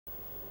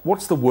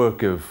What's the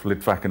work of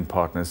Litwak and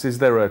Partners? Is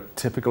there a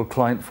typical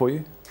client for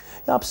you?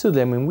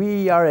 Absolutely. I mean,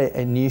 we are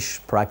a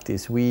niche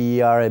practice.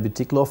 We are a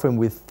boutique law firm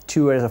with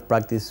two areas of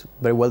practice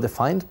very well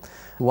defined.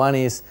 One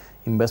is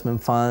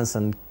investment funds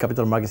and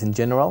capital markets in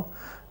general,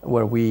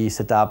 where we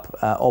set up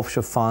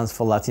offshore funds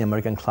for Latin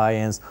American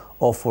clients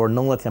or for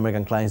non-Latin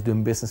American clients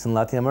doing business in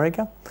Latin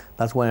America.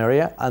 That's one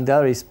area. And the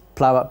other is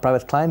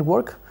private client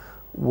work,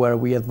 where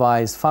we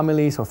advise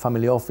families or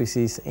family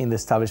offices in the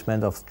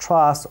establishment of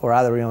trust or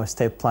other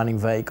estate planning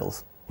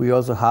vehicles. We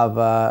also have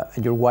a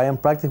Uruguayan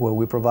practice where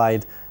we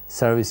provide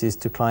services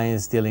to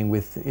clients dealing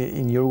with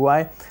in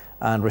Uruguay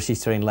and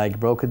registering like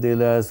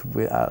broker-dealers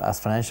as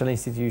financial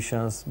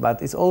institutions,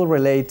 but it's all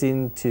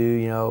relating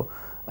to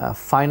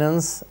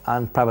finance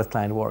and private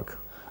client work.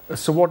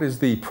 So what is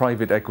the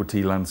private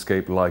equity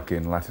landscape like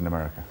in Latin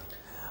America?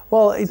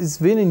 Well, it's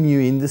been a new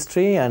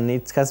industry and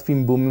it has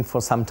been booming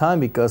for some time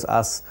because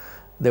as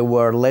there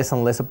were less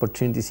and less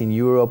opportunities in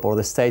Europe or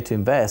the States to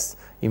invest,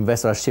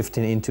 investors are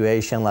shifting into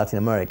Asia and Latin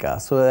America.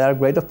 So there are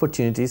great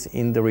opportunities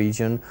in the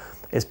region,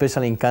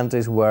 especially in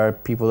countries where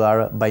people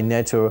are by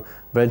nature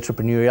very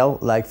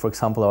entrepreneurial, like for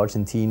example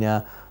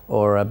Argentina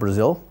or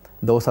Brazil.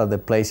 Those are the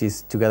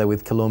places, together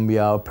with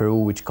Colombia or Peru,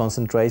 which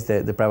concentrates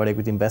the private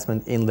equity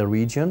investment in the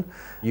region.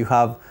 You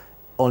have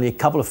only a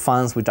couple of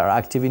funds which are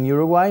active in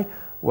Uruguay,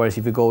 whereas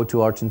if you go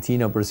to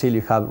Argentina or Brazil,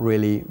 you have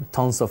really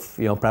tons of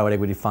private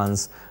equity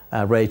funds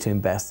ready to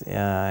invest.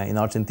 In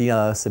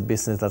Argentina, that's a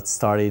business that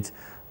started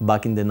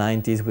back in the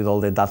 90s with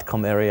all the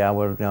dot-com area,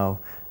 where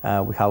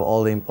we have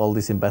all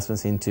these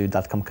investments into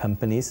dot-com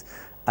companies,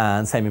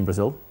 and same in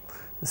Brazil.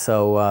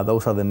 So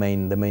those are the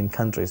main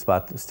countries,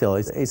 but still,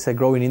 it's a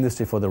growing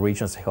industry for the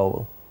region as a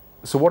whole.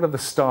 So what are the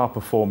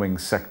star-performing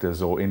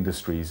sectors or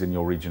industries in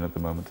your region at the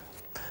moment?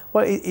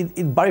 Well,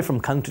 it varies from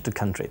country to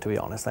country, to be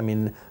honest. I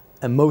mean,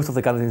 most of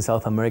the countries in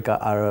South America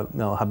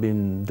have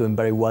been doing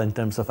very well in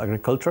terms of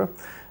agriculture.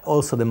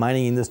 Also, the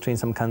mining industry in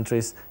some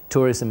countries,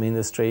 tourism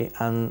industry,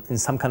 and in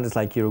some countries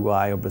like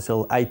Uruguay or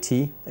Brazil,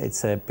 IT,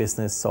 it's a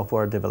business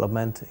software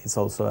development. It's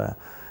also an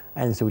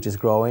industry which is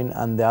growing.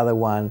 And the other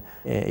one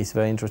is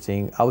very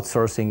interesting.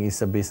 Outsourcing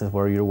is a business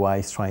where Uruguay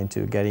is trying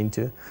to get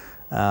into.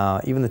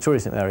 Even the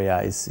tourism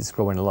area is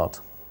growing a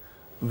lot.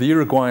 The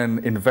Uruguayan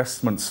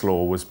investments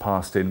law was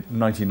passed in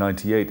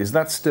 1998. Is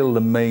that still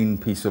the main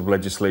piece of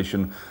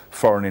legislation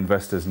foreign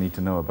investors need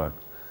to know about?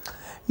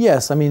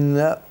 Yes, I mean,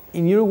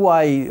 in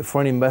Uruguay,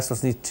 foreign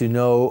investors need to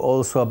know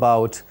also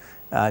about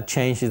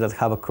changes that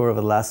have occurred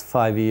over the last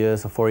 5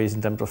 years or 4 years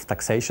in terms of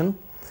taxation.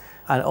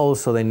 And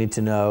also they need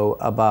to know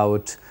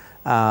about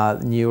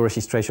new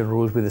registration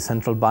rules with the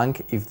central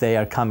bank if they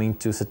are coming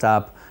to set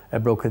up a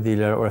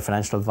broker-dealer or a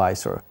financial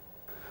advisor.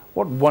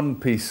 What one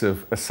piece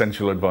of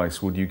essential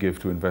advice would you give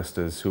to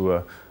investors who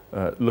are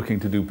looking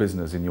to do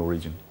business in your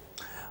region?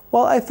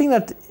 Well, I think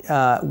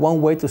that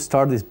one way to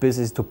start this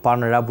business is to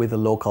partner up with a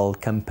local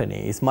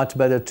company. It's much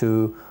better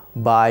to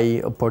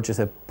buy or purchase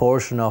a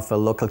portion of a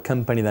local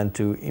company than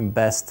to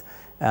invest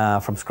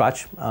from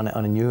scratch on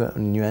a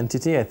new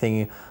entity. I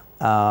think,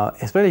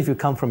 especially if you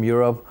come from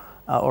Europe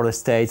or the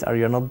States, or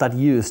you're not that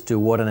used to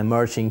what an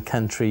emerging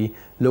country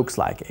looks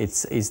like.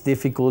 It's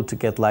difficult to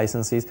get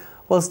licenses.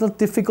 Well, it's not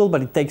difficult,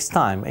 but it takes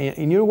time.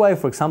 In Uruguay,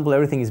 for example,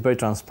 everything is very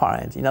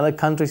transparent. In other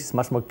countries, it's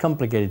much more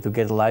complicated to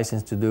get a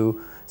license to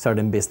do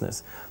certain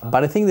business.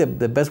 But I think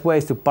the best way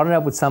is to partner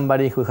up with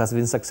somebody who has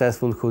been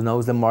successful, who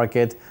knows the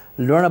market,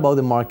 learn about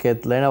the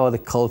market, learn about the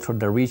culture,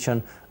 the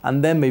region,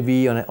 and then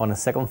maybe on a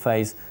second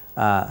phase,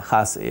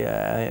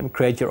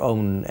 create your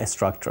own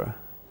structure.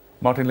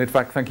 Martin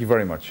Litwak, thank you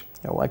very much.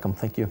 You're welcome.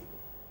 Thank you.